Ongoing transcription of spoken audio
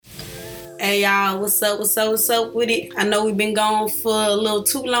Hey y'all, what's up with it? I know we've been gone for a little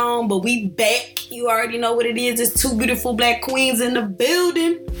too long, but we back. You already know what it is. It's two beautiful black queens in the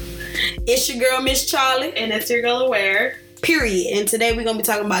building. It's your girl, Miss Charlie. And it's your girl, Aware. Period. And today we're going to be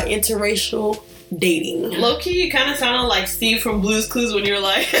talking about interracial dating. Low-key, you kind of sounded like Steve from Blue's Clues when you were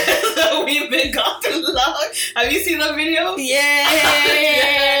like, we've been gone too long. Have you seen the video? Yeah.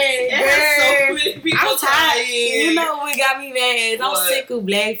 So many people I'm tired. crying. You know what got me mad? I'm sick of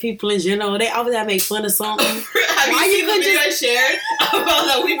black people in general. They always have to make fun of something. Have you seen the video I shared about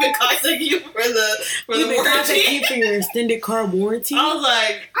that we've been contacting you for the warranty? You for your extended car warranty. I'm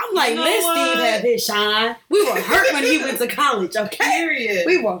like, let Steve have his shine. We were hurt when he went to college, okay? Period.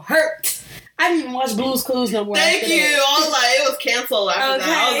 We were hurt. I didn't even watch Blue's Clues no more. Thank you. I was like, it was canceled after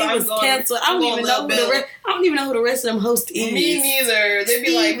that. It was canceled. I don't even know who the rest of them hosts is. Me neither. They'd be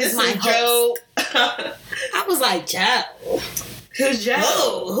Steve like, this is Joe. I was like, Joe. Who's Joe?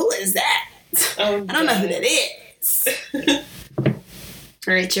 Whoa, who is that? I don't know who that is.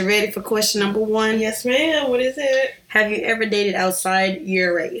 All right, you ready for question number 1? Yes, ma'am. What is it? Have you ever dated outside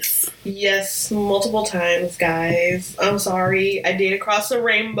your race? Yes, multiple times, guys. I'm sorry. I date across the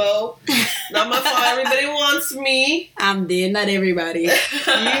rainbow. Not my fault. Everybody wants me. I'm dead. Not everybody.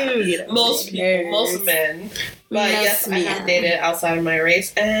 You get most people, most men. But yes, I have dated outside of my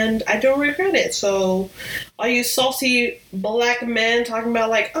race, and I don't regret it. So, all you salty black men talking about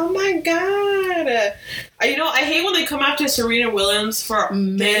like, oh my god, I hate when they come after Serena Williams for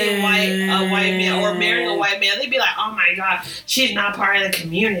dating a white man or marrying a white man. They'd be like, oh my god, she's not part of the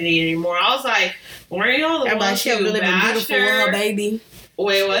community anymore. I was like, weren't y'all the ones who bashed her? With her baby.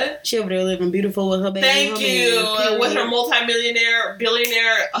 Wait, what? She over there living beautiful with her baby. Thank you. With her multi-millionaire,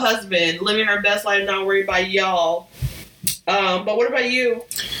 billionaire husband, living her best life, not worried about y'all. But what about you?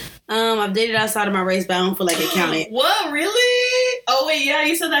 I've dated outside of my race, but I don't feel like it counted. What? Really? Oh, wait, yeah,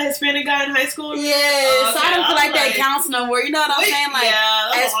 you said that Hispanic guy in high school? Yeah, so I don't feel like that counts no more. You know what I'm saying? Like,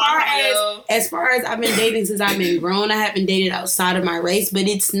 yeah, as far as I've been dating since I've been grown, I haven't dated outside of my race, but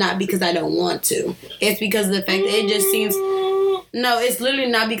it's not because I don't want to. It's because of the fact that it just seems... No, it's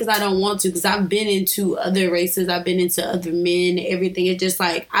literally not because I don't want to, because I've been into other races, I've been into other men, everything. It's just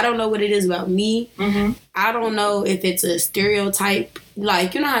like, I don't know what it is about me. Mm-hmm. I don't know if it's a stereotype.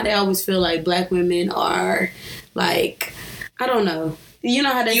 Like, you know how they always feel like black women are, like, I don't know. You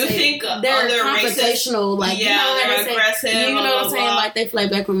know how they think they're confrontational, like, yeah, you know, they're aggressive. You know what I'm saying? Like, they feel like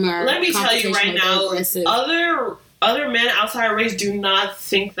black women are. Let me tell you right now, other men outside our race do not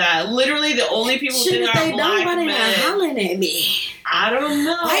think that. Literally, the only people who think are black men. Not hollering at me. I don't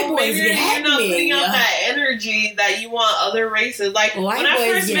know. White boys Maybe you're not putting out that energy that you want other races. Like when I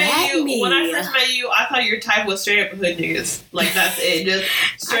first met you, I thought your type was straight up hood niggas. Like that's it, just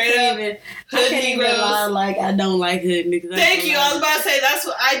straight up hood niggas. Like I don't like hood niggas. Thank you. I was about to say that's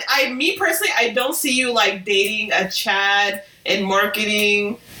what me personally. I don't see you like dating a Chad in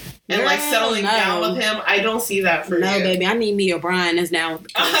marketing. And like settling down with him, I don't see that for you. No, baby, I need me a Brian that's down with the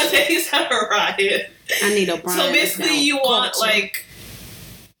culture. He's not right. I need a Brian. So basically, you want like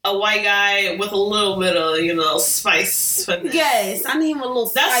a white guy with a little bit of spice. Finesse. Yes, I need him a little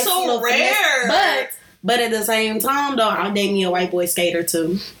spice. That's so rare. But at the same time, though, I'll date me a white boy skater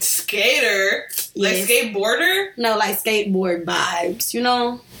too. Skater, yes. Like skateboarder? No, like skateboard vibes. You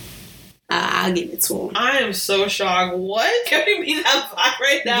know. I'll give it to him. I am so shocked. What? Can we be that vibe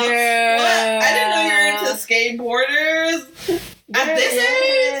right now? Girl. What? I didn't know you're into skateboarders. At this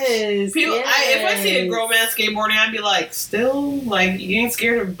age? People, if I see a grown man skateboarding, I'd be like, still? Like, you ain't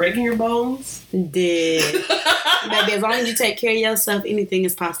scared of breaking your bones? Dead. Baby, as long as you take care of yourself, anything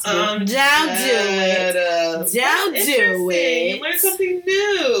is possible. Don't do it. Don't do it. You learn something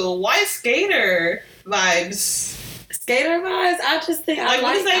new. Why skater vibes? Skater vibes, I just think what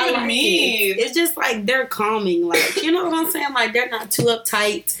does that even mean? It's just like they're calming, like you know what I'm saying. Like they're not too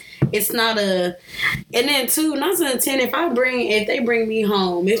uptight. It's not and then too, 9 out of 10, if they bring me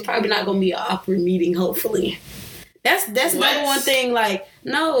home, it's probably not gonna be an awkward meeting. Hopefully, that's number one thing. Like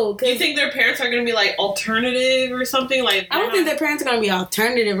no, you think their parents are gonna be like alternative or something? Like I don't think their parents are gonna be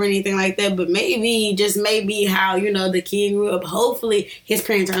alternative or anything like that. But maybe how the kid grew up. Hopefully, his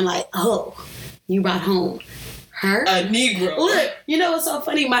parents aren't like, oh, you brought home her? A Negro. Look, you know what's so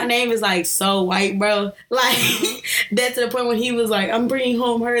funny? My name is like so white, bro. Like that's to the point when he was like, I'm bringing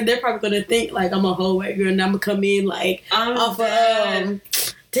home her. They're probably gonna think like I'm a whole white girl and I'm gonna come in like off of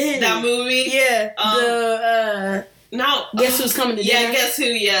that movie. Yeah. No. Guess who's coming to dinner? Yeah, Guess Who?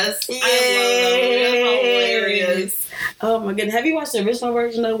 Yes. Yes. I love that movie. That's hilarious. Oh my goodness. Have you watched the original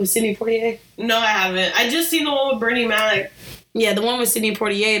version though with Sidney Poitier? No, I haven't. I just seen the one with Bernie Mac. Yeah, the one with Sidney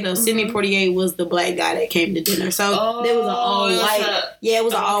Poitier, though. Mm-hmm. Sidney Poitier was the black guy that came to dinner. So there was an all-white... it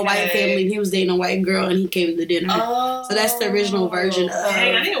was an all-white family. He was dating a white girl, and he came to dinner. So that's the original version of...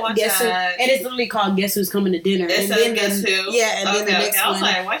 Dang, I didn't watch that. And it's literally called Guess Who's Coming to Dinner. And then Guess Who? Yeah, and then the next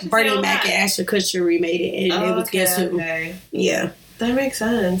one, Bernie Mac and Ashton Kutcher remade it, and it was Guess Who. Okay. Yeah. That makes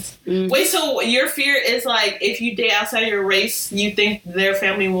sense. Mm-hmm. Wait, so your fear is like, if you date outside your race, you think their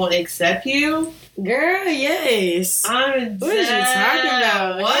family won't accept you? Girl, yes. What are you talking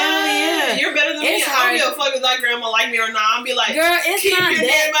about? What? Yeah. You're better than me. I don't give a fuck if that grandma like me or not. I'll be like, girl, it's keep not your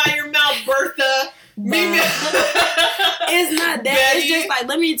name out of your mouth, Bertha. It's not that. Betty. It's just like,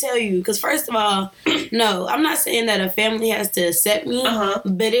 let me tell you, because first of all, no, I'm not saying that a family has to accept me,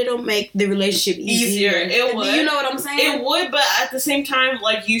 but it'll make the relationship easier. It would. You know what I'm saying? It would, but at the same time,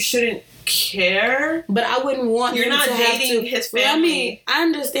 like, you shouldn't care. But I wouldn't want you're him not to dating have to, his family. Well, I mean, I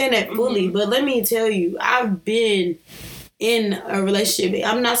understand that fully, but let me tell you, I've been in a relationship.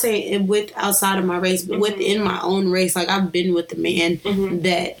 I'm not saying with outside of my race, but within my own race. Like, I've been with a man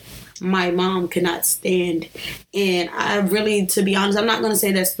that my mom could not stand, and I really, to be honest, I'm not going to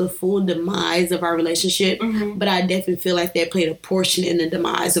say that's the full demise of our relationship, but I definitely feel like that played a portion in the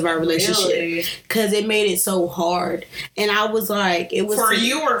demise of our relationship, because it made it so hard. And I was like, it was for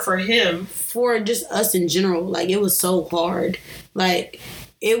you or for him? For just us in general. Like, it was so hard. Like,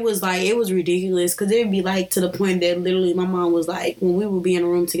 it was ridiculous, because it would be like to the point that literally my mom was like, when we would be in a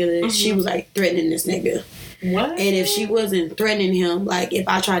room together, she was like threatening this nigga. What? And if she wasn't threatening him, like, if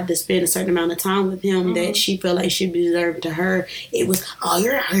I tried to spend a certain amount of time with him that she felt like should be reserved to her, it was, oh,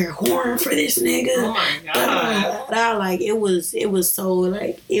 you're out here whoring for this nigga. Oh my God. Like, it was so,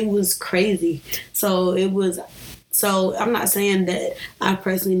 like, it was crazy. So I'm not saying that I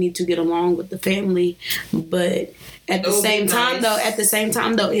personally need to get along with the family, but at the same time though, if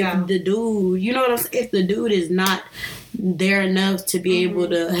the dude, you know what I'm saying, if the dude is not there enough to be able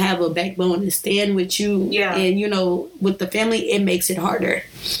to have a backbone and stand with you, and you know, with the family, it makes it harder.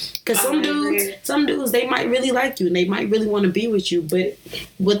 Because some dudes, they might really like you and they might really want to be with you, but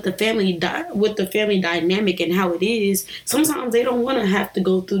with the family dynamic and how it is, sometimes they don't want to have to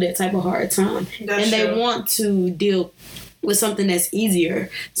go through that type of hard time. They want to deal with something that's easier.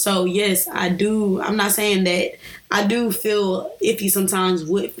 So yes, I do. I'm not saying that I do feel iffy sometimes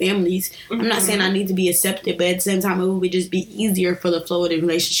with families. I'm not saying I need to be accepted, but at the same time, it would just be easier for the flow of the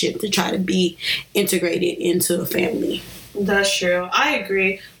relationship to try to be integrated into a family. That's true. I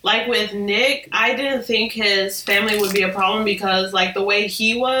agree. Like with Nick, I didn't think his family would be a problem because, like, the way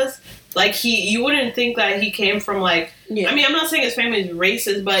he was, like, you wouldn't think that he came from, like, I mean, I'm not saying his family is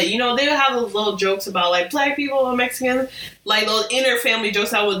racist, but, you know, they would have those little jokes about, like, black people and Mexicans, like, those inner family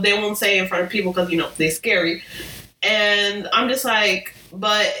jokes that they won't say in front of people because, you know, they're scary. And I'm just like,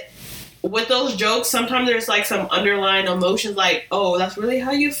 but with those jokes, sometimes there's, like, some underlying emotions, like, oh, that's really how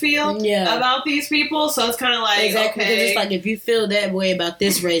you feel about these people? So it's kind of like, exactly, because it's like, if you feel that way about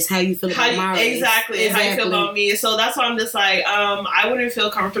this race, how you feel about my race. Exactly, how you feel about me. So that's why I'm just like, I wouldn't feel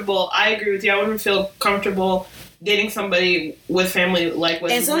comfortable. I agree with you. I wouldn't feel comfortable dating somebody with family, like,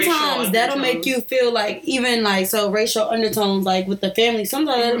 with racial undertones. And sometimes that'll make you feel like, even like, so racial undertones, like with the family,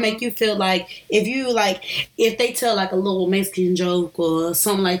 sometimes that'll make you feel like, if they tell like a little Mexican joke or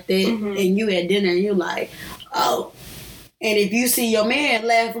something like that, and you at dinner and you're like, oh. And if you see your man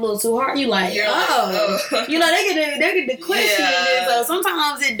laugh a little too hard, you like, you know, they get the question. Yeah. So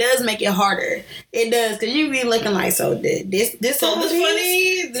sometimes it does make it harder. It does, because you be looking like, so this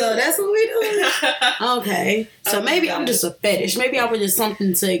funny. So that's what we do. Okay. So maybe I'm just a fetish. Maybe I was just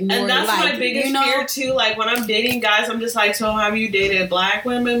something to ignore. And that's my biggest fear too. Like, when I'm dating guys, I'm just like, so have you dated black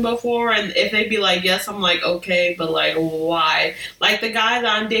women before? And if they be like, yes, I'm like, okay, but like, why? Like, the guy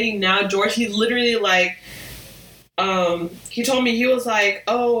that I'm dating now, George, he's literally like, he told me, he was like,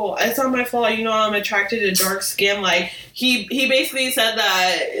 oh, it's not my fault, you know, I'm attracted to dark skin. Like, he basically said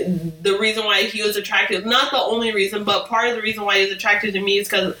that the reason why he was attracted, not the only reason, but part of the reason why he was attracted to me is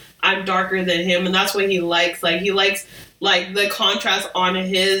because I'm darker than him, and that's what he likes. Like, he likes, like, the contrast on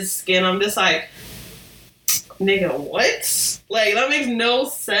his skin. I'm just like, nigga, what? Like, that makes no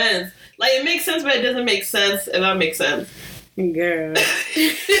sense. Like, it makes sense, but it doesn't make sense, if that makes sense. Girl.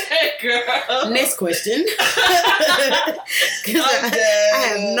 Next question. I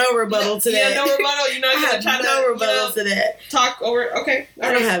have no rebuttal to that. Yeah, no rebuttal. You're not gonna try to that. Talk over. Okay.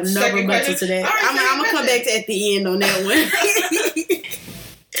 I don't have no rebuttal to that. I'm gonna come back to at the end on that one.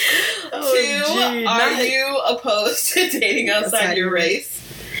 Are you opposed to dating outside your race?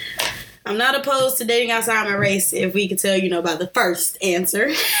 I'm not opposed to dating outside my race, if we could tell, you know, about the first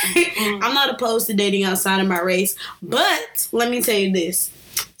answer. I'm not opposed to dating outside of my race, but let me tell you this.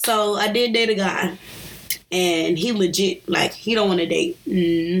 So I did date a guy, and he legit, like, he don't want to date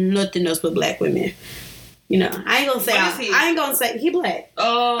nothing else but black women. You know, I ain't gonna say he black.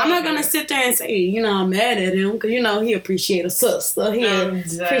 Oh, I'm not gonna sit there and say, you know, I'm mad at him because, you know, he appreciate a sister. He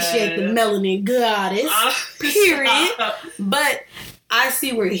appreciate the melanin goddess. Period. But I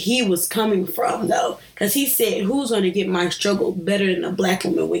see where he was coming from, though. Because he said, who's going to get my struggle better than a black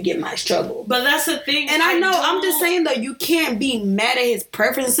woman would get my struggle? But that's the thing. And I'm just saying, though, you can't be mad at his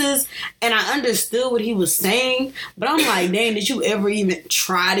preferences. And I understood what he was saying. But I'm like, dang, did you ever even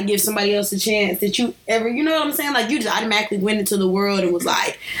try to give somebody else a chance? Did you ever, you know what I'm saying? Like, you just automatically went into the world and was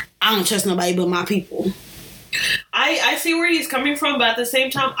like, I don't trust nobody but my people. I see where he's coming from. But at the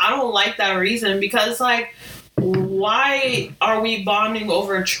same time, I don't like that reason. Because, like, why are we bonding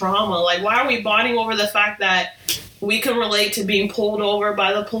over trauma? Like, why are we bonding over the fact that we can relate to being pulled over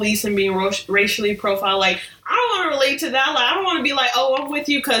by the police and being racially profiled? Like, I don't want to relate to that. Like, I don't want to be like, oh, I'm with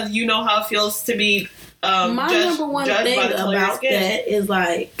you because you know how it feels to be my number one thing about that is,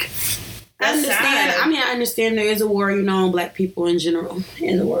 like, I understand. Sad. I mean, I understand there is a war, you know, on black people in general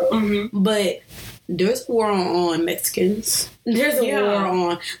in the world. Mm-hmm. But there's a war on Mexicans. There's a war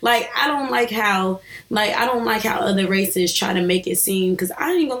on, like, I don't like how other races try to make it seem, because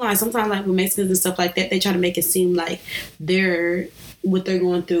I ain't gonna lie, sometimes, like, with Mexicans and stuff like that, they try to make it seem like what they're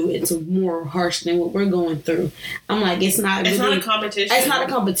going through, it's more harsh than what we're going through. I'm like, it's not a competition. It's not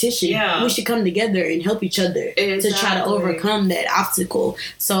a competition. Yeah. We should come together and help each other to try to overcome that obstacle.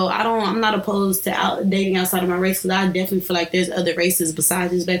 So I'm not opposed to dating outside of my race, because I definitely feel like there's other races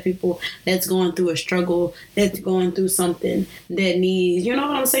besides just black people that's going through a struggle, that's going through something that needs, you know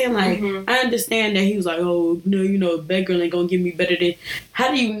what I'm saying? Like, I understand that he was like, oh, no, you know, that girl ain't gonna give me better than,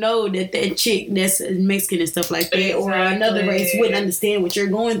 how do you know that chick that's Mexican and stuff like that, or another race wouldn't understand what you're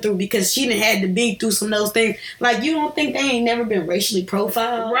going through because she didn't had to be through some of those things? Like, you don't think they ain't never been racially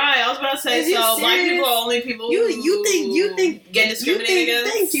profiled? Right, I was about to say, so black people are only people you think get discriminated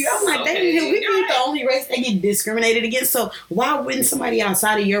against? Thank you. I'm like, we ain't the only race that get discriminated against, so why wouldn't somebody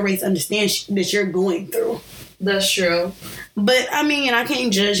outside of your race understand that you're going through? That's true. But, I mean, I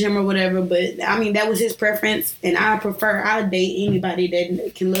can't judge him or whatever, but, I mean, that was his preference, and I'll date anybody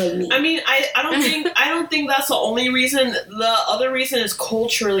that can love me. I mean, I don't think that's the only reason. The other reason is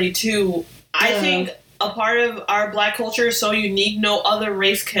culturally, too. I think a part of our black culture is so unique, no other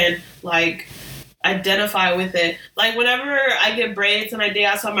race can, like, identify with it. Like, whenever I get braids and I date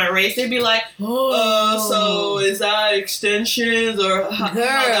outside my race, they'd be like, so is that extensions or how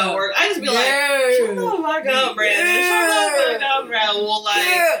that work? I just be like, shut the fuck up, Brandon. Shut the fuck up, Brandon. Well,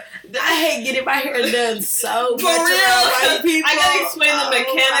 like, I hate getting my hair done so for real. I gotta explain the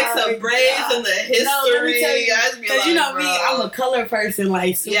mechanics of braids and the history. No, let me tell you, because you know me, I'm a color person,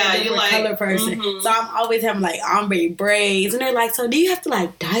 like, super you're like color person. Mm-hmm. So I'm always having like ombre braids, and they're like, so do you have to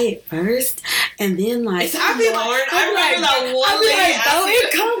like dye it first and then like? I remember that one lady.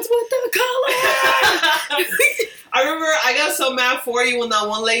 It comes with the color. I remember I got so mad for you when that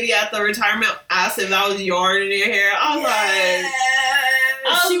one lady at the retirement asked if I was yarn in your hair. I was like,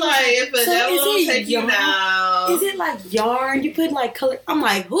 if the devil don't take you now. Is it like yarn? You put like color? I'm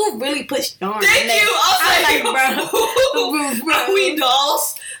like, who really puts yarn? Thank you. I was like, bro, are we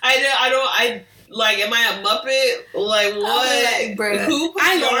dolls? I like, am I a Muppet? Like, what? Like, bro, who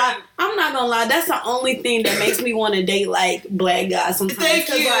puts yarn? I'm not gonna lie, that's the only thing that makes me want to date like black guys sometimes. Thank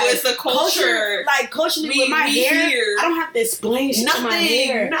you. Like, it's the culture. Culturally with my hair, I don't have to explain shit to my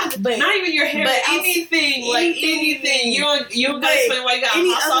hair. Not even your hair, but anything. Anything. You don't gotta explain why you got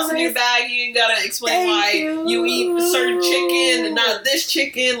hot sauce in your bag. You ain't gotta explain why you eat certain chicken and not this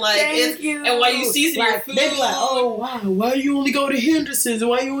chicken. Like, and why you season your food. They be like, oh wow, why you only go to Henderson's?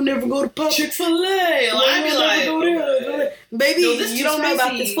 Why you never go to Chick-fil-A? I be like, go there. Baby, you don't know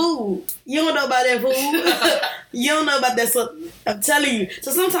about this food. You don't know about that food. You don't know about that stuff. I'm telling you.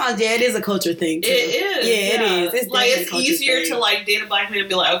 So sometimes, it is a culture thing too. It is. Yeah, it is. It's easier to like date a black man and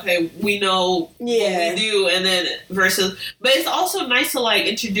be like, okay, we know what we do, and then versus. But it's also nice to like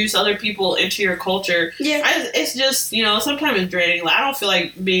introduce other people into your culture. Yeah. It's just, you know, sometimes it's draining. Like, I don't feel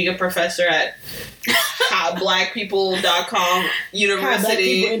like being a professor at howblackpeople.com university. How black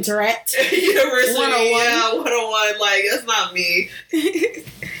people interact. University. 101. Yeah, 101. Like, that's not me.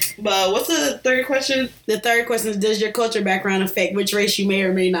 But what's the third question? The third question is, does your culture background affect which race you may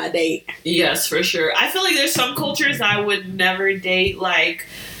or may not date? Yes, for sure. I feel like there's some cultures I would never date, like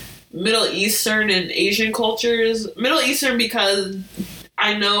Middle Eastern and Asian cultures. Middle Eastern because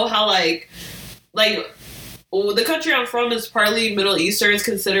I know how the country I'm from is partly Middle Eastern. It's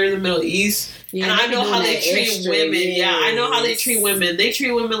considered the Middle East. Yeah, and I know how they treat women. Yes. Yeah, I know how they treat women. They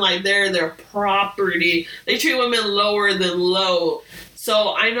treat women like they're their property. They treat women lower than low.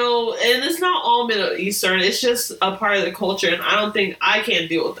 So I know, and it's not all Middle Eastern. It's just a part of the culture, and I don't think I can't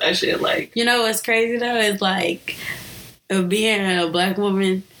deal with that shit. Like, you know what's crazy though? It's like being a black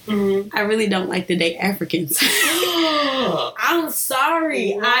woman. Mm-hmm. I really don't like to date Africans. I'm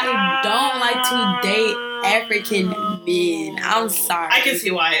sorry. Wow. I don't like to date African men. I'm sorry. I can see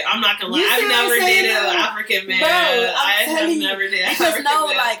why. I'm not gonna lie. I've never dated an African man. Bro, I have never dated an African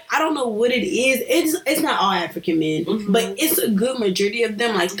man. Like, I don't know what it is. It's not all African men, mm-hmm. but it's a good majority of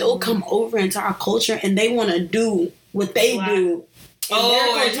them. Like, they'll come over into our culture and they want to do what they do. Culture,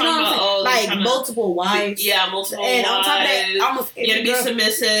 you know what I'm saying? Like multiple wives. Yeah, multiple and wives. On top of that, almost every you gotta be girl,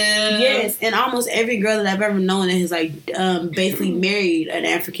 submissive. Yes, and almost every girl that I've ever known that has like basically married an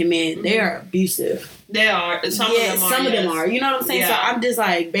African man, mm-hmm. they are abusive. They are. Some of them are. You know what I'm saying? Yeah. So I'm just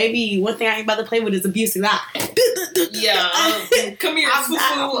like, baby, one thing I ain't about to play with is abusive. Yeah. Come here, I'm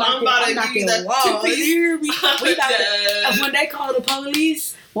about to give you that two-piece. When they call the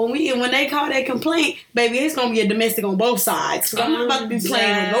police, when they call that complaint, baby, it's gonna be a domestic on both sides. Cause I'm not about to be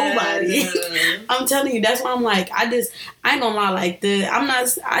playing with nobody. I'm telling you, that's why I'm like, I ain't gonna lie, like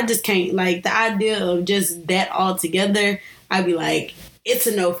I just can't, like, the idea of just that all together, I'd be like, it's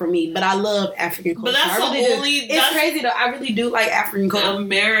a no for me, but I love African culture. But that's It's crazy though. I really do like African culture.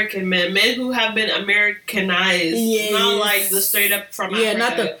 American men who have been Americanized, not like the straight up from Africa. Yeah,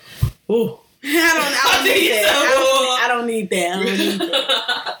 not the. Ooh. I don't need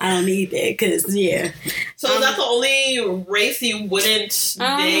that. I don't need that because yeah. So that's the only race you wouldn't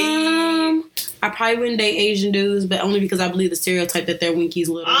date. I probably wouldn't date Asian dudes, but only because I believe the stereotype that their winkies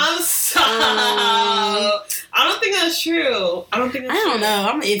little. I'm sorry. I don't think that's true. I don't know.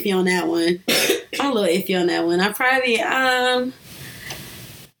 I'm iffy on that one. I'm a little iffy on that one. I probably I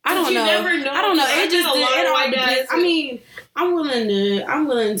don't know. Never know. I don't know. It all depends. I mean, I'm willing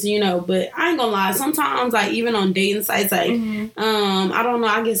to, you know, but I ain't gonna lie. Sometimes, like, even on dating sites, like, mm-hmm. I don't know,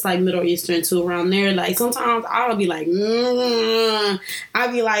 I guess, like, Middle Eastern, too, around there, like, sometimes I'll be like,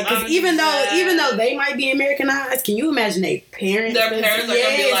 I'll be like, because even though they might be Americanized, can you imagine their parents? Their parents are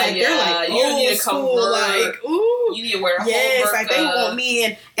gonna be like, they're like, you need to come like, ooh, you need to wear a whole burqa. Like, they want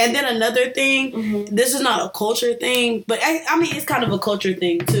me, and then another thing, mm-hmm. this is not a culture thing, but I mean, it's kind of a culture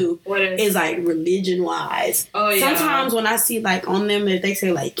thing, too. What is like, religion-wise. Oh, yeah. Sometimes when I see, like, on them, if they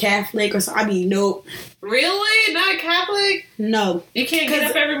say, like, Catholic or something, I mean, nope. Really? Not Catholic? No. You can't get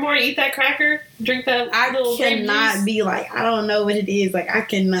up every morning, eat that cracker, drink that little cannot be like, I don't know what it is. Like, I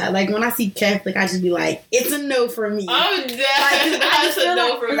cannot. Like, when I see Catholic, I just be like, it's a no for me. Oh, that's a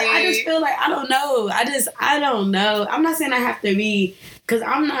no for me. I just feel like, I don't know. I don't know. I'm not saying I have to be, because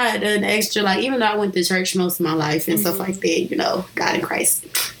I'm not an extra, like, even though I went to church most of my life and mm-hmm. stuff like that, you know, God in Christ,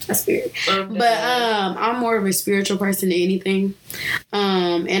 my spirit. But I'm more of a spiritual person than anything.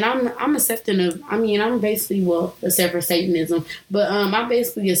 And I'm accepting of, I mean, I'm basically, well, except for Satanism, but I'm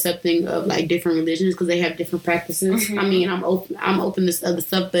basically accepting of, like, different religions because they have different practices. Mm-hmm. I mean, I'm open to other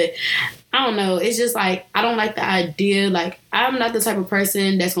stuff, but I don't know. It's just like, I don't like the idea. Like, I'm not the type of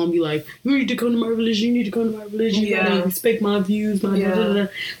person that's going to be like, you need to come to my religion. You need to come to my religion. You gotta respect my views. Blah, blah, blah, blah.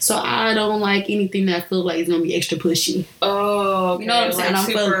 So I don't like anything that I feel like is going to be extra pushy. Oh, okay. You know what I'm saying?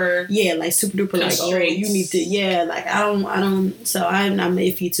 Like super duper. Like, oh, you need to, like, I don't, so I'm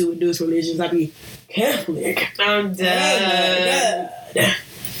iffy too with those religions. I be Catholic. I'm dead.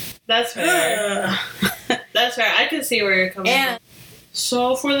 That's fair. That's fair. I can see where you're coming from.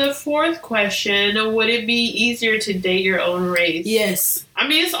 So for the fourth question, would it be easier to date your own race? Yes. I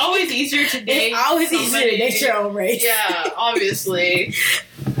mean, it's always easier to date. It's always easier to date your own race. Yeah, obviously.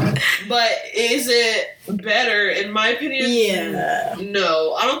 But is it better? In my opinion, yeah.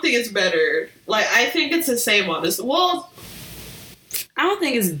 No, I don't think it's better. Like, I think it's the same, honestly. Well, I don't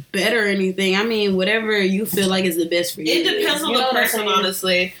think it's better or anything. I mean, whatever you feel like is the best for you. It depends on the person,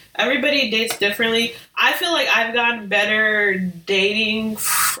 honestly. Everybody dates differently. I feel like I've gotten better dating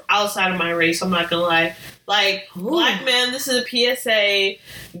outside of my race. I'm not gonna lie. Like, black men, this is a PSA.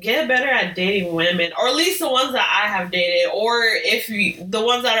 Get better at dating women, or at least the ones that I have dated. Or if the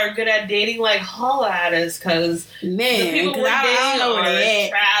ones that are good at dating, like, holla at us, because the people we're dating are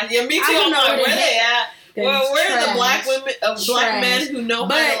trash. Yeah, me too. I'm like, where they at? Well, where are the black women, black men who know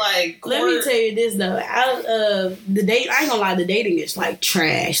how to, like, court? Let me tell you this, though. Out of the date, I ain't gonna lie, the dating is like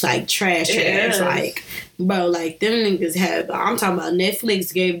trash. Like, trash. Like, bro, like, them niggas have, I'm talking about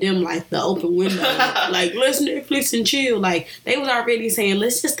Netflix gave them, like, the open window. Like, let's Netflix and chill. Like, they was already saying,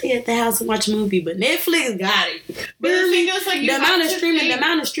 let's just stay at the house and watch a movie. But Netflix got it. But the thing is, like, the amount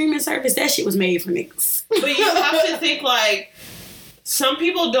of streaming service, that shit was made for niggas. But you have to think, like, some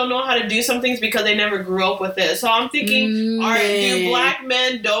people don't know how to do some things because they never grew up with it. So I'm thinking, do black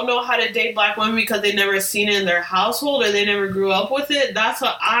men don't know how to date black women because they never seen it in their household or they never grew up with it? That's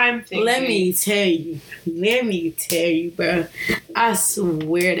what I'm thinking. Let me tell you, bro. I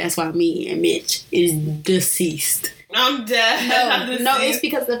swear that's why me and Mitch is deceased. I'm dead. No, it's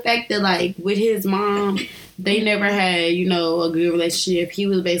because of the fact that, like, with his mom, they never had, you know, a good relationship. He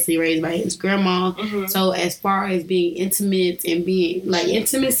was basically raised by his grandma. Mm-hmm. So as far as being intimate and being, like,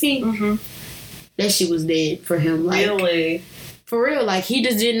 intimacy, that shit was dead for him. Like, really? For real. Like, he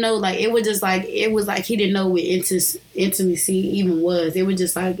just didn't know. Like, it was like he didn't know what intimacy even was. It was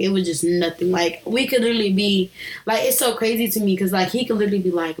just nothing. Like, we could literally be, like, it's so crazy to me because, like, he could literally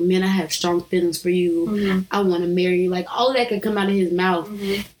be like, man, I have strong feelings for you. Mm-hmm. I want to marry you. Like, all of that could come out of his mouth.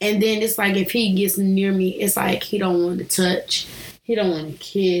 Mm-hmm. And then it's like, if he gets near me, it's like he don't want to touch. He don't want to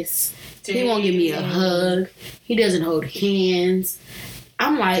kiss. Dang. He won't give me a hug. He doesn't hold hands.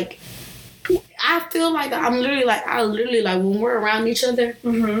 I'm like, I feel like I literally like when we're around each other,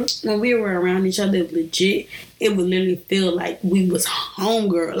 when we were around each other legit, it would literally feel like we was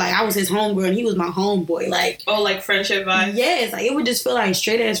homegirl. Like, I was his homegirl and he was my homeboy. Like, oh, like friendship vibes? Yes, like, it would just feel like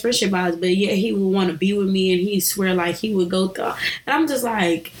straight ass friendship vibes. But yeah, he would want to be with me and he'd swear like he would go through. And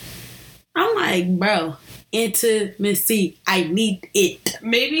I'm like, bro, intimacy, I need it.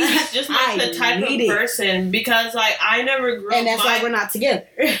 Maybe he's just not the type of person because, like, I never grew up. And that's why we're not together.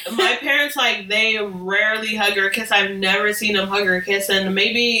 My parents, like, they rarely hug or kiss. I've never seen them hug or kiss. And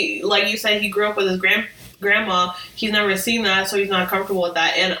maybe, like you said, he grew up with his grandma. He's never seen that, so he's not comfortable with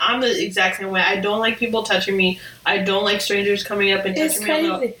that. And I'm the exact same way. I don't like people touching me. I don't like strangers coming up and touching me. It's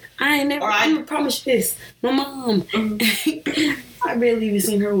crazy. I'm gonna promise you this. My mom, I barely even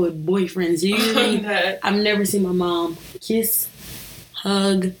seen her with boyfriends. You know what I mean? I've never seen my mom kiss,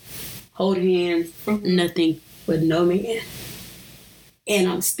 hug, hold hands, nothing with no man.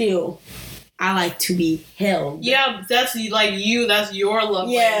 And I like to be held. Yeah, that's like you. That's your love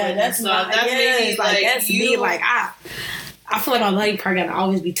language. Yeah, that's maybe like that's you. Me. Like, I feel like my lady part gotta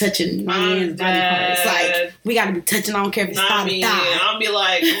always be touching my man's body parts. Like, we gotta be touching. I don't care if it's not me. I'll be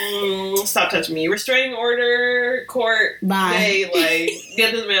like, stop touching me. Restraining order, court. Bye. Day, like,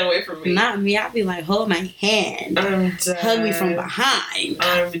 get this man away from me. Not me. I'll be like, hold my hand. I'm dead. Hug me from behind.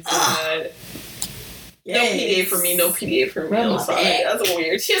 I'm dead. Yes. No PDA for me. No PDA for me. I'm sorry. That's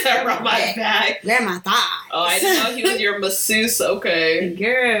weird. She said rub my back. Grab my thigh. Oh, I didn't know he was your masseuse. Okay.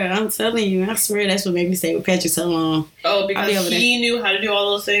 Girl, I'm telling you. I swear that's what made me stay with Patrick so long. Oh, because he knew how to do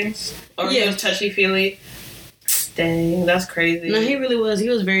all those things? Or he was touchy-feely? Dang, that's crazy. No, he really was. He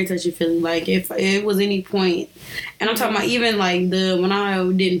was very touchy-feely. Like, if it was any point. And I'm talking about even, like, when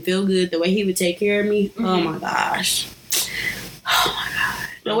I didn't feel good, the way he would take care of me. Oh, my gosh. Oh, my God.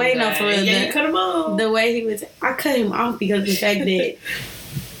 The way, no, for real. Yeah, you cut him off. The way he was, I cut him off because of the fact that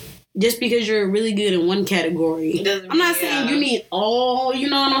just because you're really good in one category, I'm not saying you need all, you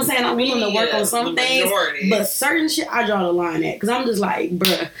know what I'm saying? I'm willing to work on some things, but certain shit, I draw the line at. Because I'm just like,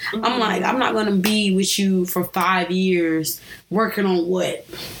 bruh, I'm like, I'm not going to be with you for 5 years working on what?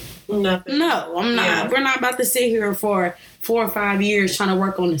 Nothing. No, I'm not. Yeah. We're not about to sit here for 4 or 5 years trying to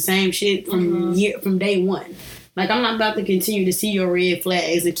work on the same shit from day one. Like, I'm not about to continue to see your red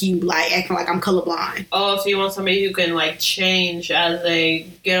flags and keep, like, acting like I'm colorblind. Oh, so you want somebody who can, like, change as they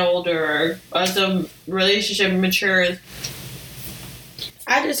get older, or as the relationship matures?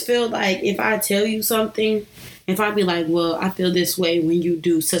 I just feel like if I tell you something, if I be like, well, I feel this way when you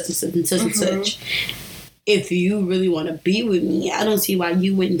do such and such and such and such, if you really want to be with me, I don't see why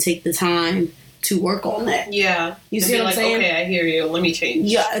you wouldn't take the time to work on that. Yeah. You see what I'm saying? Okay, I hear you. Let me change.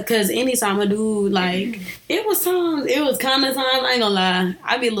 Yeah, because anytime a dude, like, it was kind of times, I ain't gonna lie,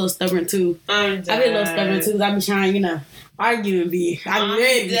 I be a little stubborn too. I be a little stubborn too because I be trying, you know, argue and be. I'm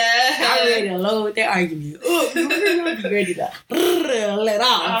ready to load that argument. I be ready to let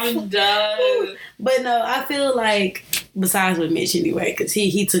off. I'm done. But no, I feel like, besides with Mitch anyway, because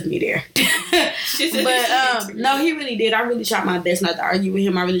he took me there. But no, he really did. I really tried my best not to argue with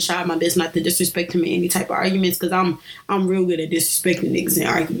him. I really tried my best not to disrespect him in any type of arguments because I'm real good at disrespecting niggas in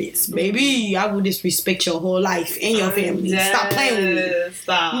arguments. Baby, I will disrespect your whole life and your family. Stop playing with me.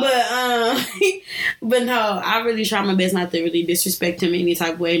 Stop. But no, I really tried my best not to really disrespect him in any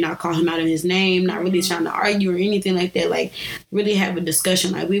type of way, not call him out of his name, not really trying to argue or anything like that. Like, really have a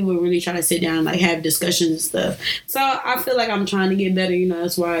discussion. Like, we would really try to sit down and, like, have discussions and stuff. So I feel like I'm trying to get better, you know,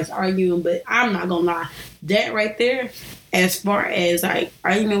 as far as arguing, but I'm not gonna lie, that right there, as far as, like,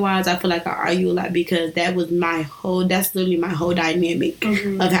 argument wise, I feel like I argue a lot because that's literally my whole dynamic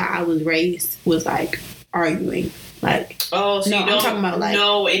of how I was raised, was like arguing. Like, oh, so no, you don't I'm talking about, like,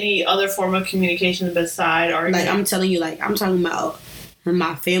 know any other form of communication beside arguing? Like, I'm telling you, like, I'm talking about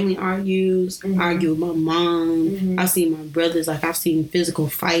My family argues. I argue with my mom. I've seen my brothers. Like, I've seen physical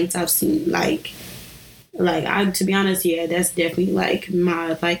fights. I've seen, like, to be honest, yeah, that's definitely, like,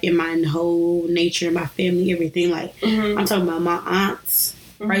 my, like, in my whole nature, my family, everything. Like, I'm talking about my aunts,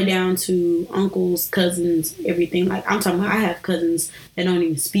 right down to uncles, cousins, everything. Like, I'm talking about, I have cousins that don't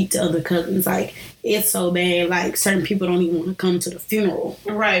even speak to other cousins. Like, it's so bad. Like, certain people don't even want to come to the funeral.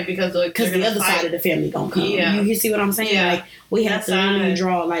 Right, because the other side of the family don't come. Yeah. You see what I'm saying? Yeah. Like, we have to really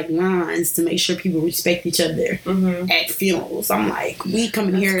draw, like, lines to make sure people respect each other at funerals. I'm like, we come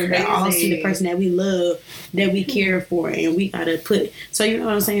in here and all see the person that we love, that we care for, and we gotta put. So, you know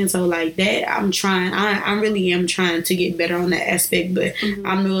what I'm saying? So, like, that, I'm trying. I really am trying to get better on that aspect, but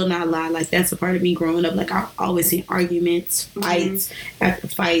I'm will not lie. Like, that's a part of me growing up. Like, I've always seen arguments, fights after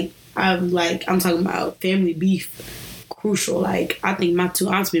fight. I'm talking about family beef. Crucial. Like, I think my two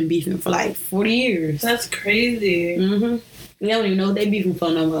aunts been beefing for like 40 years. That's crazy. They don't even know what they beefing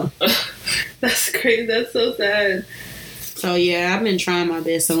for no more. That's crazy. That's so sad. So, yeah, I've been trying my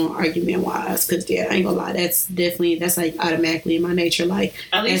best on argument-wise. Because, yeah, I ain't gonna lie. That's like, automatically in my nature. Like,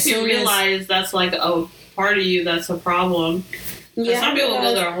 at least you realize that's, like, a part of you that's a problem. Yeah, some people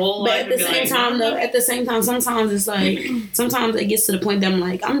go their whole life. But at the same time, sometimes it's like, sometimes it gets to the point that I'm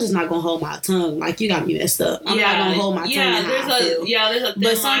like, I'm just not gonna hold my tongue. Like, you got me messed up. I'm not gonna hold my tongue. There's a thin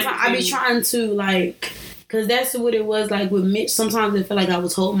But sometimes I be trying to, like, because that's what it was like with Mitch. Sometimes I feel like I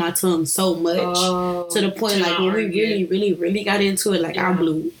was holding my tongue so much to the point, like, when we really, really, really got into it, like, I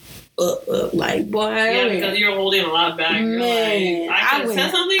blew up, like, boy. Yeah, because you're holding a lot back. Man, like, I could have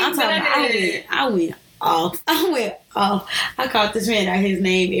said something, I went off. I called this man out his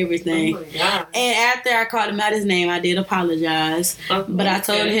name, everything. Oh my God. And after I called him out his name, I did apologize. But I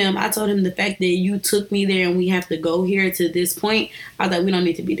told him the fact that you took me there and we have to go here to this point, I was like, we don't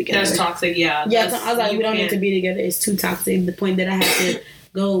need to be together. That's toxic, yeah. Yeah, I was like, we don't need to be together. It's too toxic. The point that I have to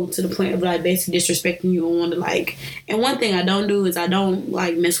go to the point of, like, basically disrespecting you and want to, like, and one thing I don't do is I don't,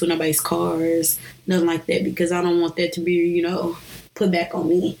 like, mess with nobody's cars, nothing like that, because I don't want that to be, you know, put back on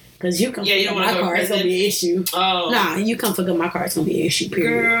me. Because you come fuck up my car, it's going to be an issue. Oh. Nah, you come fuck up my car, it's going to be an issue,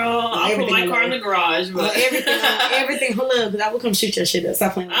 period. Girl, I'll put my car in the garage. But everything, hold up, because I will come shoot your shit up.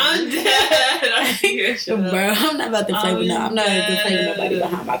 Stop playing with me. I'm dead. I'll shoot your shit up. Bro, I'm not about to play with I'm not about to play with nobody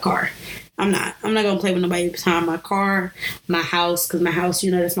behind my car. I'm not going to play with nobody behind my car, my house, because my house,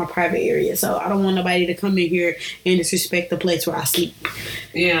 you know, that's my private area. So I don't want nobody to come in here and disrespect the place where I sleep.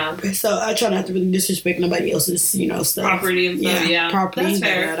 Yeah. So I try not to really disrespect nobody else's, you know, stuff. Property and stuff, yeah. Property. That's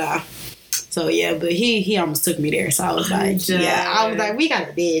fair. So, yeah, but he almost took me there. So I was like, I was like, we got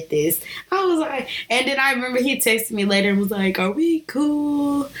to bid this. I was like, and then I remember he texted me later and was like, are we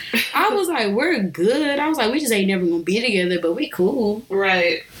cool? I was like, we're good. I was like, we just ain't never going to be together, but we cool.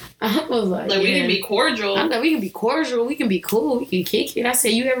 Right. I was like, we can be cordial. I was like, we can be cordial. We can be cool. We can kick it. I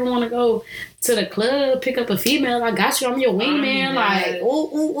said, you ever want to go to the club, pick up a female? I got you. I'm your wingman. Like,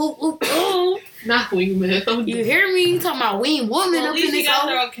 ooh. Not wingman. You hear me? You talking about wing woman up in this hole?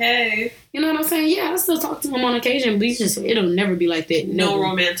 They're okay. You know what I'm saying? Yeah, I still talk to him on occasion, but it'll never be like that. No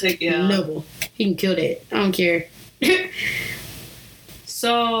romantic, yeah. Never. He can kill that. I don't care.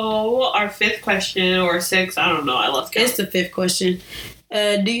 So, our fifth question, or sixth, I don't know. I lost count. It's the fifth question.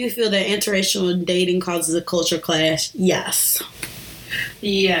 Do you feel that interracial dating causes a culture clash? Yes.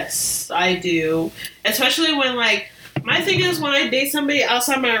 Yes, I do. Especially when, like, my thing is when I date somebody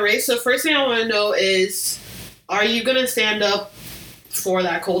outside my race, the first thing I want to know is, are you going to stand up for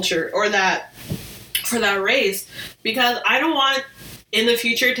that culture or for that race? Because I don't want in the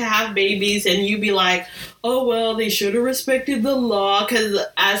future to have babies and you be like, oh, well, they should have respected the law. Because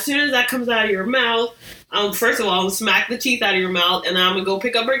as soon as that comes out of your mouth, first of all, I'm going to smack the teeth out of your mouth and then I'm going to go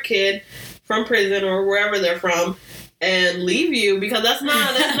pick up her kid from prison or wherever they're from and leave you, because that's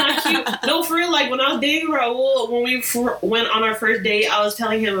not cute. No, for real, like, when I was dating Raul, when we went on our first date, I was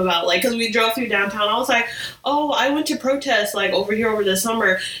telling him about, like, because we drove through downtown, I was like, oh, I went to protest, like, over here over the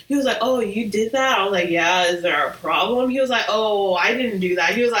summer. He was like, oh, you did that? I was like, yeah, is there a problem? He was like, oh, I didn't do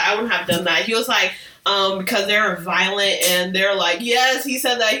that. He was like, I wouldn't have done that. He was like, because they're violent and they're like, yes, he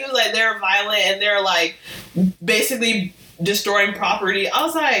said that. He was like, they're violent and they're, like, basically destroying property. I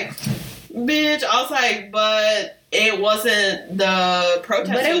was like, bitch, but it wasn't the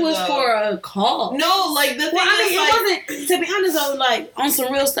protest. But it was for a cause. No, like, the thing is, it wasn't, to be honest though, like, on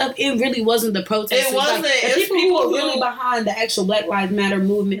some real stuff, it really wasn't the protest. It wasn't. Like, the people who were really behind the actual Black Lives Matter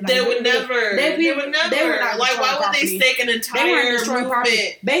movement. Like, they would never. Like, why would they stake an entire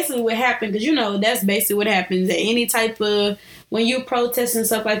movement? Basically what happened, because, you know, that's basically what happens at any type of when you protest and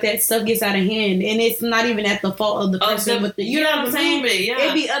stuff like that, stuff gets out of hand, and it's not even at the fault of the person with the, you know what I'm saying? Yeah.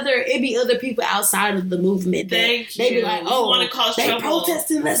 It'd be other people outside of the movement. They'd be like, oh, want to cause trouble.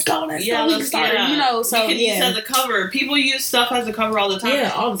 Protesting, let's go, we can start, you know, so we can use as a cover. People use stuff as a cover all the time.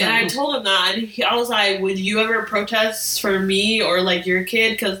 Yeah, all the time. And I told him that, and I was like, would you ever protest for me or like your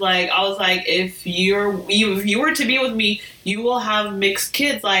kid? Because like, I was like, if you were to be with me, you will have mixed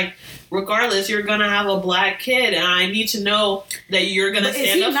kids. Like, regardless, you're gonna have a black kid, and I need to know that you're gonna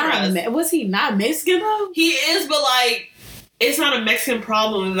stand up for us. Was he not Mexican though? He is, but like, it's not a Mexican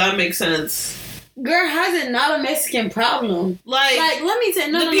problem. If that makes sense. Girl, how's it not a Mexican problem? Like let me tell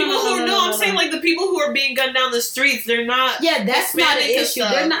you, I'm saying like the people who are being gunned down the streets, they're not. Yeah, that's Hispanic not an issue.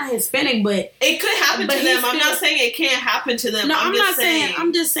 They're not Hispanic, but it could happen to them. I'm not saying it can't happen to them. No, I'm not saying.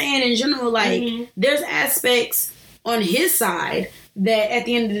 I'm just saying in general, like there's aspects on his side that at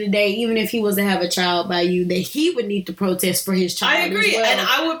the end of the day, even if he was to have a child by you, that he would need to protest for his child. I agree, as well. and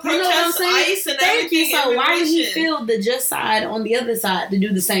I would protest ICE and everything. So why would he feel the just side on the other side to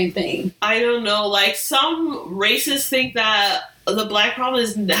do the same thing? I don't know. Like, some racists think that the black problem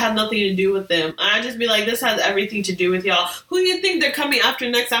has nothing to do with them. And I just be like, this has everything to do with y'all. Who do you think they're coming after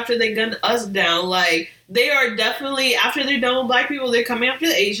next after they gun us down? Like, they are definitely, after they're done with black people, they're coming after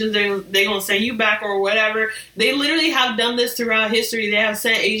the Asians. They're going to send you back or whatever. They literally have done this throughout history. They have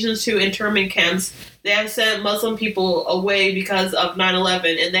sent Asians to internment camps. They have sent Muslim people away because of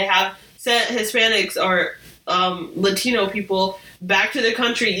 9/11. And they have sent Hispanics or Latino people back to the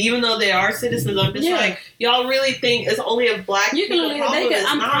country, even though they are citizens. I'm just like, y'all really think it's only a black people problem?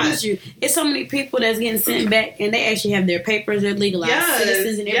 I promise you, it's so many people that's getting sent back, and they actually have their papers, they're legalized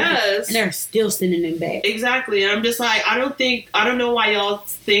citizens and everything, and they're still sending them back. Exactly. And I'm just like, I don't know why y'all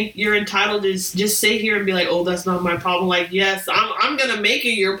think you're entitled to just sit here and be like, oh, that's not my problem. Like, yes, I'm gonna make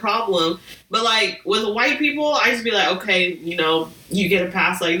it your problem. But like with white people, I just be like, okay, you know, you get a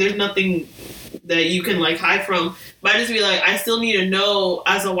pass. Like, there's nothing that you can like hide from. But I just be like, I still need to know,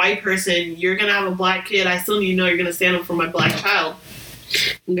 as a white person, you're gonna have a black kid. I still need to know you're gonna stand up for my black child.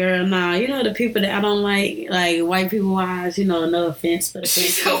 Girl, nah, you know the people that I don't like white people wise, you know, no offense, but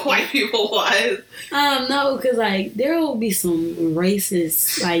white people wise. No, because like there will be some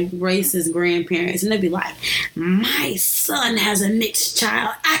racist grandparents, and they'll be like, my son has a mixed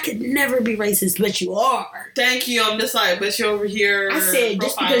child. I could never be racist, but you are. Thank you. I'm just like, but you're over here. I said,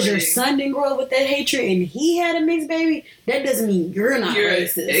 just because your son didn't grow up with that hatred and he had a mixed baby, that doesn't mean you're not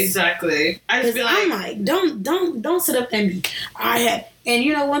racist. Exactly. I just be like, I'm like, don't sit up there and be, I have. And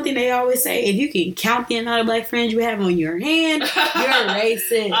you know, one thing they always say, if you can count the amount of black friends you have on your hand, you're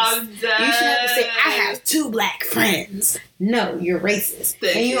racist. I'm dead. You should never say, I have 2 black friends. No, you're racist.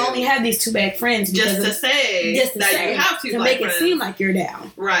 Thank you only have these 2 black friends just to say you have 2 black friends. To make it seem like you're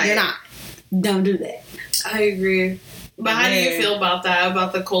down. Right. You're not. Don't do that. I agree. But how do you feel about that?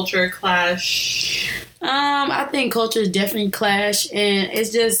 About the culture clash? I think cultures definitely clash, and it's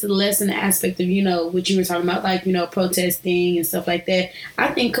just less in the aspect of, you know, what you were talking about, like, you know, protesting and stuff like that. I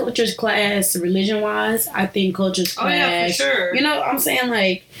think cultures clash religion-wise. I think cultures clash. Oh, yeah, for sure. You know what I'm saying?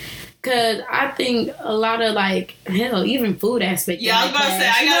 Like, because I think a lot of, like, hell, even food aspect. Yeah, I was about to say,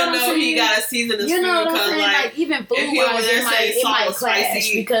 I gotta know he got to season his food. You know what I'm saying? Like, even food-wise, it might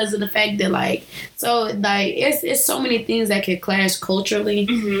clash because of the fact that, like, so, like, it's so many things that could clash culturally.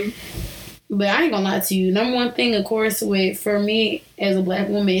 Mm-hmm. But I ain't gonna lie to you. Number one thing, of course, for me as a black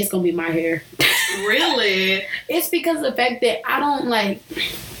woman, it's gonna be my hair. Really? It's because of the fact that I don't like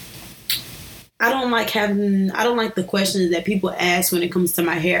the questions that people ask when it comes to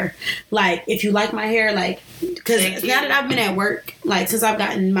my hair. Like, if you like my hair, like, because now that I've been at work, like, since I've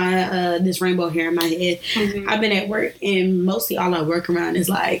gotten my this rainbow hair in my head, I've been at work, and mostly all I work around is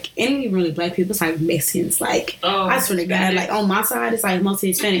like, any really black people, it's like Mexicans. Like, I swear to God, like, on my side, it's like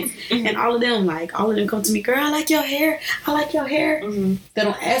mostly Hispanics, and all of them come to me, girl, I like your hair. I like your hair. They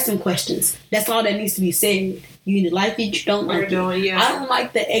don't ask them questions. That's all that needs to be said. You either like it, you don't like it. I don't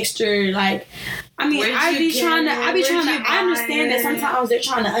like the extra, like, I mean, I understand that sometimes they're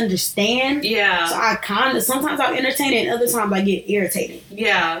trying to understand. Yeah. So I sometimes I'll entertain it, and other times I get irritated.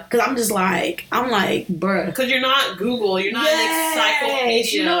 Yeah. Because I'm bruh. Because you're not Google. You're not an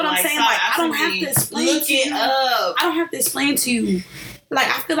encyclopedia. You know what I'm saying? Like, I don't have to explain to you. I don't have to explain to you. Like,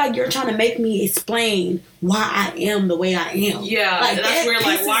 I feel like you're trying to make me explain why I am the way I am. Yeah, like, that's where,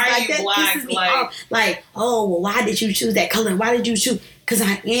 like, why are you black? Like, oh, well, why did you choose that color? Why did you choose? Because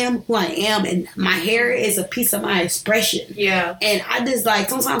I am who I am, and my hair is a piece of my expression. Yeah. And I just, like,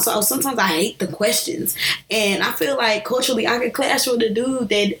 sometimes I hate the questions. And I feel like, culturally, I could clash with a dude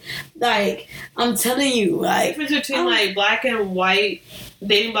that, like, I'm telling you, like... The difference between, like, black and white,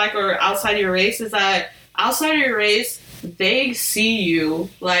 dating black or outside your race is that outside of your race, they see you.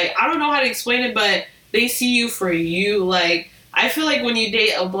 Like, I don't know how to explain it, but they see you for you. Like, I feel like when you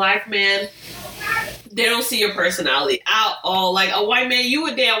date a black man, they don't see your personality at all. Like, a white man, you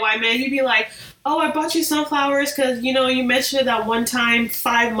would date a white man, he'd be like, oh, I bought you sunflowers because, you know, you mentioned it that one time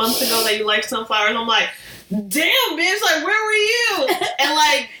 5 months ago that you liked sunflowers. I'm like, damn, bitch, like, where were you? And,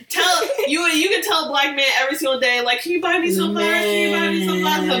 like, you can tell a black man every single day, like, can you buy me sunflowers? Can you buy me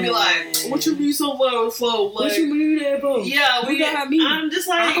sunflowers? He'll be like, what you need sunflowers for? Like, what you mean that for? Yeah, I'm just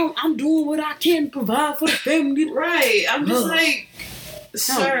like, I'm doing what I can to provide for the family. Right. I'm just like,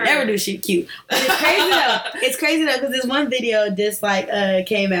 sir. Never do shit cute. But it's crazy though. It's crazy though because this one video just like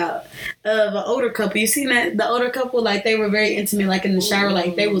came out of an older couple. You seen that? The older couple, like, they were very intimate, like in the shower,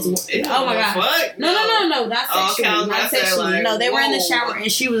 like they was. Oh my god! Fuck? No, not sexually, not sexually. Like, no, they were in the shower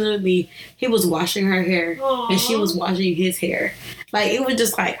and she was he was washing her hair and she was washing his hair. Like, it was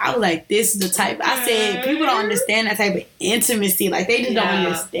just like, I was like, this is the type. I said, people don't understand that type of intimacy. Like, they just don't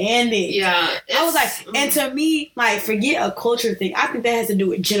understand it. Yeah. I was like, and to me, like, forget a culture thing. I think that has to do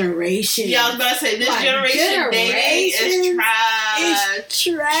with generation. Yeah, I was about to say, this like, generation dating is trash. It's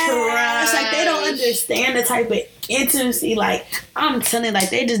trash. Like, they don't understand the type of intimacy. Like, I'm telling you,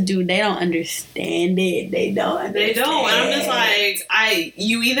 like, they don't understand it. They don't. They don't. And I'm just like,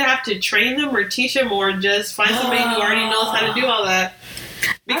 you either have to train them or teach them or just find somebody who already knows how to do all that.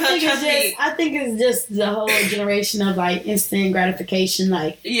 Because I think it's just the whole generation of like instant gratification.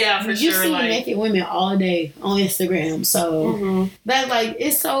 Like, yeah, for you sure. see like, naked women all day on Instagram, so that like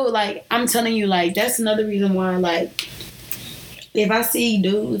it's so like I'm telling you, like that's another reason why like if I see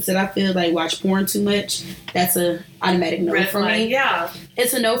dudes that I feel like watch porn too much, that's a automatic no for me. Yeah,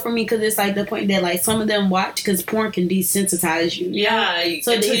 it's a no for me because it's like the point that like some of them watch because porn can desensitize you. Yeah,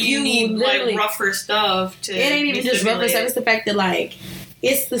 so that you need like rougher stuff to. It ain't even just rougher stuff. It's the fact that like.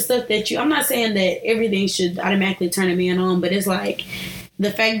 It's the stuff that I'm not saying that everything should automatically turn a man on, but it's like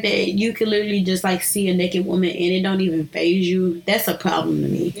the fact that you can literally just like see a naked woman and it don't even faze you. That's a problem to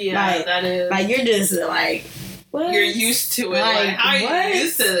me. Yeah, like, that is. Like, you're just like, what? You're used to it. Like how are you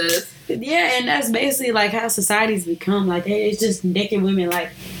used to this? Yeah, and that's basically like how society's become. Like, it's just naked women like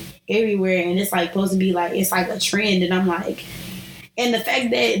everywhere, and it's like supposed to be like, it's like a trend, and I'm like. And the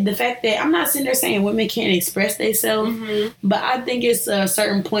fact that I'm not sitting there saying women can't express themselves, but I think it's a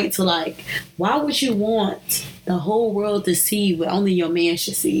certain point to like, why would you want the whole world to see what only your man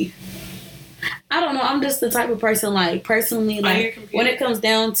should see? I don't know. I'm just the type of person, like, personally, like, when it comes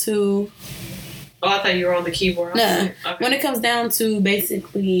down to... Oh, I thought you were on the keyboard. No. Okay. When it comes down to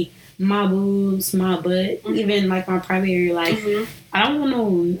basically my boobs, my butt, even like my primary, like, I don't want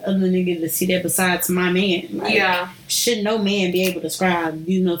no other nigga to see that besides my man. Like, should no man be able to describe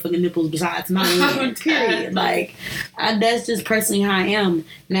these motherfucking nipples besides my man? Period. Like, that's just personally how I am.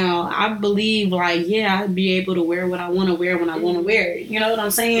 Now, I believe, like, yeah, I'd be able to wear what I want to wear when I want to wear it. You know what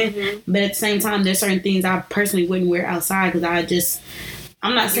I'm saying? But at the same time, there's certain things I personally wouldn't wear outside because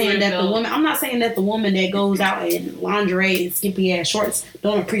I'm not saying that the woman that goes out in lingerie and skimpy ass shorts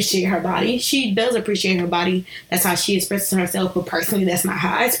don't appreciate her body. She does appreciate her body. That's how she expresses herself. But personally, that's not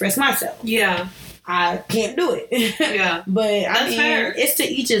how I express myself. Yeah. I can't do it. Yeah. But I mean, fair. It's to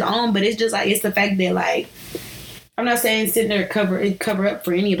each his own. But it's just like, it's the fact that like, I'm not saying sitting there cover up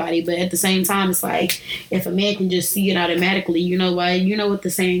for anybody, but at the same time, it's like, if a man can just see it automatically, you know why? You know what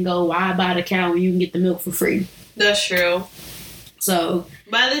the saying go, why buy the cow when you can get the milk for free? That's true. So,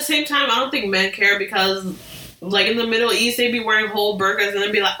 but at the same time, I don't think men care because, like, in the Middle East, they be wearing whole burqas and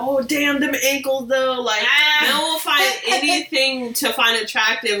they'd be like, oh, damn, them ankles, though. Like, no one will find anything to find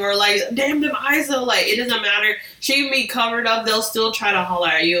attractive or, like, damn, them eyes, though. Like, it doesn't matter. She can be covered up. They'll still try to holler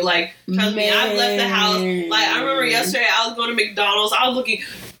at you. Like, trust me, I've left the house. Like, I remember yesterday I was going to McDonald's. I was looking...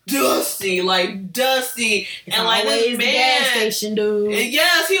 dusty. It's and like this man, the gas station dude.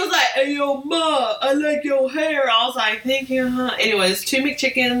 Yes, he was like, "Hey, yo, ma, I like your hair." I was like, "Thank you, huh?" Anyways, 2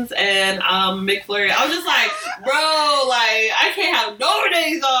 McChickens and McFlurry. I was just like, "Bro, like, I can't have no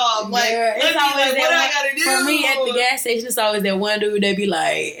days off." Like, it's always what I gotta do? For me, at the gas station, it's always that one dude that be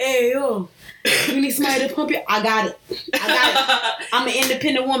like, "Hey, yo, you need somebody to pump you? I got it. I'm an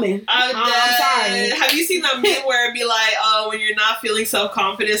independent woman. I'm sorry." Have you seen that meme where it be like, "Oh, when you're not feeling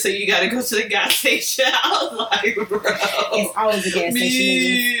self-confident, so you gotta go to the gas station"? I was like, bro, it's always a gas station.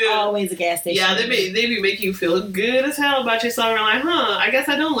 It's always a gas station. Yeah, they be making you feel good as hell about yourself. And like, huh? I guess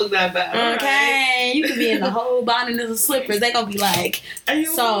I don't look that bad. Okay, right. You could be in the whole bonnet and the slippers. They gonna be like,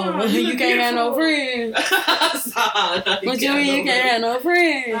 so you can't have no friends. What you mean you can't have no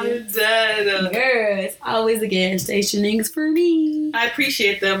friends? I'm dead. Girl, it's always a gas station niggas for me. I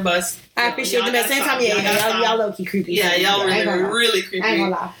appreciate them, but I appreciate them at the same time. Yeah, y'all low key creepy. Yeah, y'all really creepy. I ain't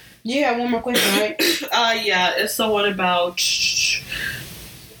gonna lie. You have one more question, right? Yeah, it's the one about.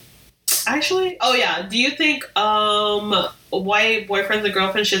 Actually, do you think white boyfriends and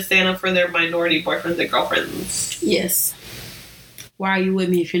girlfriends should stand up for their minority boyfriends and girlfriends? Yes. Why are you with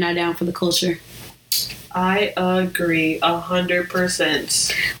me if you're not down for the culture? I agree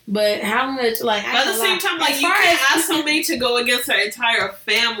 100%. But how much, like, but at the same time, like, you can't ask somebody to go against their entire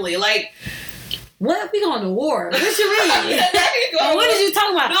family. Like, what if we going to war? What you mean? What are you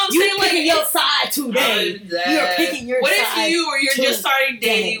talking about? No, you're picking your side today. You're picking your side. What if you're just starting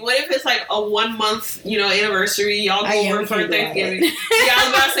dating? What if it's like a 1 month, anniversary? Y'all go over for Thanksgiving. Yeah, I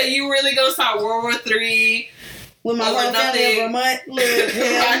was about to say, you really gonna start World War III? With my whole family over a month? Look,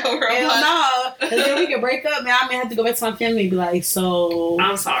 hell no. Because then we can break up, man. I may have to go back to my family and be like, so...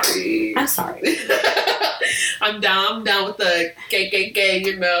 I'm sorry. I'm down with the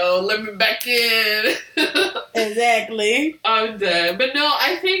KKK, let me back in. Exactly. I'm done. But no,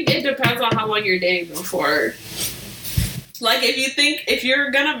 I think it depends on how long you're dating them for. Like, if you're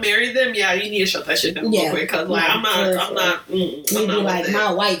gonna marry them, yeah, you need to shut that shit down real quick. Because, like, I'm not like,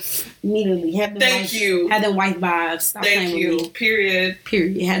 my wife. Immediately. Have them wife vibes. Stop Thank you. Period.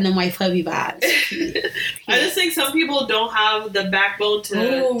 Have them wife hubby vibes. I just think some people don't have the backbone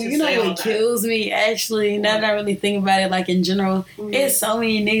to you know say what all that. kills me, actually, now that I really think about it, like, in general, there's so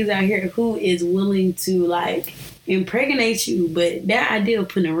many niggas out here who is willing to, like, impregnate you, but that idea of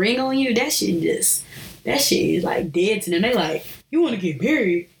putting a ring on you, that shit is, like, dead to them. They like, you want to get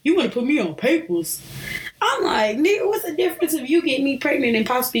married? You want to put me on papers? I'm like, nigga, what's the difference if you get me pregnant and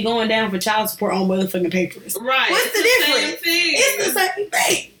possibly going down for child support on motherfucking papers? Right. What's the difference? It's the same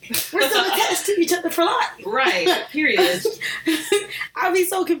thing. We're still attached to each other for life. Right. Period. I'll be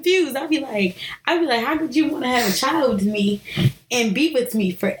so confused. I'll be like, how could you want to have a child with me and be with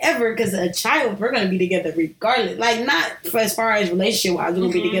me forever? Because a child, we're going to be together regardless. Like, not for as far as relationship-wise, we're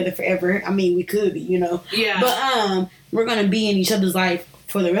going to be together forever. I mean, we could be, Yeah. But we're going to be in each other's life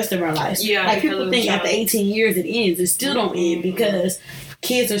for the rest of our lives. Yeah. Like, people think after 18 years it ends. It still don't end because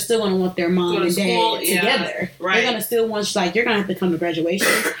kids are still going to want their mom and dad together. Right. They're going to still want, like, you're going to have to come to graduation.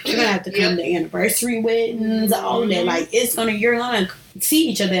 You're going to have to come to anniversary weddings, all that. Like, you're going to see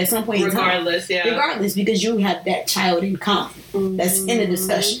each other at some point regardless, in time. Regardless, because you have that child in common. That's in the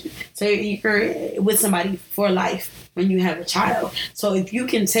discussion. So you're with somebody for life when you have a child. So if you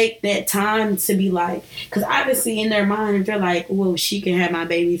can take that time to be like, because obviously in their mind, they're like, well, she can have my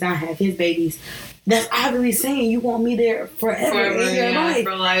babies, I have his babies. That's obviously saying you want me there forever in your life.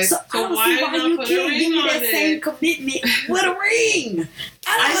 For life. So I don't see why you can't give me that same commitment with a ring.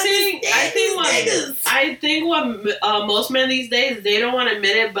 I think what most men these days, they don't want to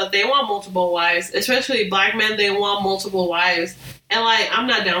admit it, but they want multiple wives. Especially black men, they want multiple wives. And, like, I'm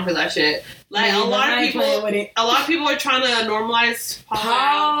not down for that shit. Like, a lot of people are trying to normalize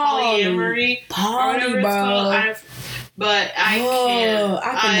polyamory. Bro. But I can't.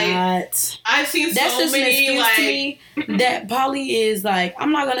 I cannot. I've seen that's so many, like... to me that poly is, like,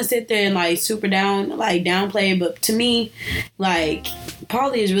 I'm not going to sit there and, like, super downplay it, but to me, like,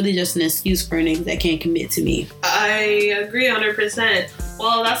 poly is really just an excuse for niggas that can't commit to me. I agree 100%.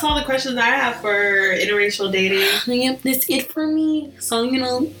 Well, that's all the questions I have for interracial dating. Yep, that's it for me. So,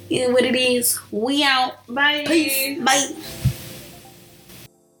 what it is. We out. Bye. Peace. Bye.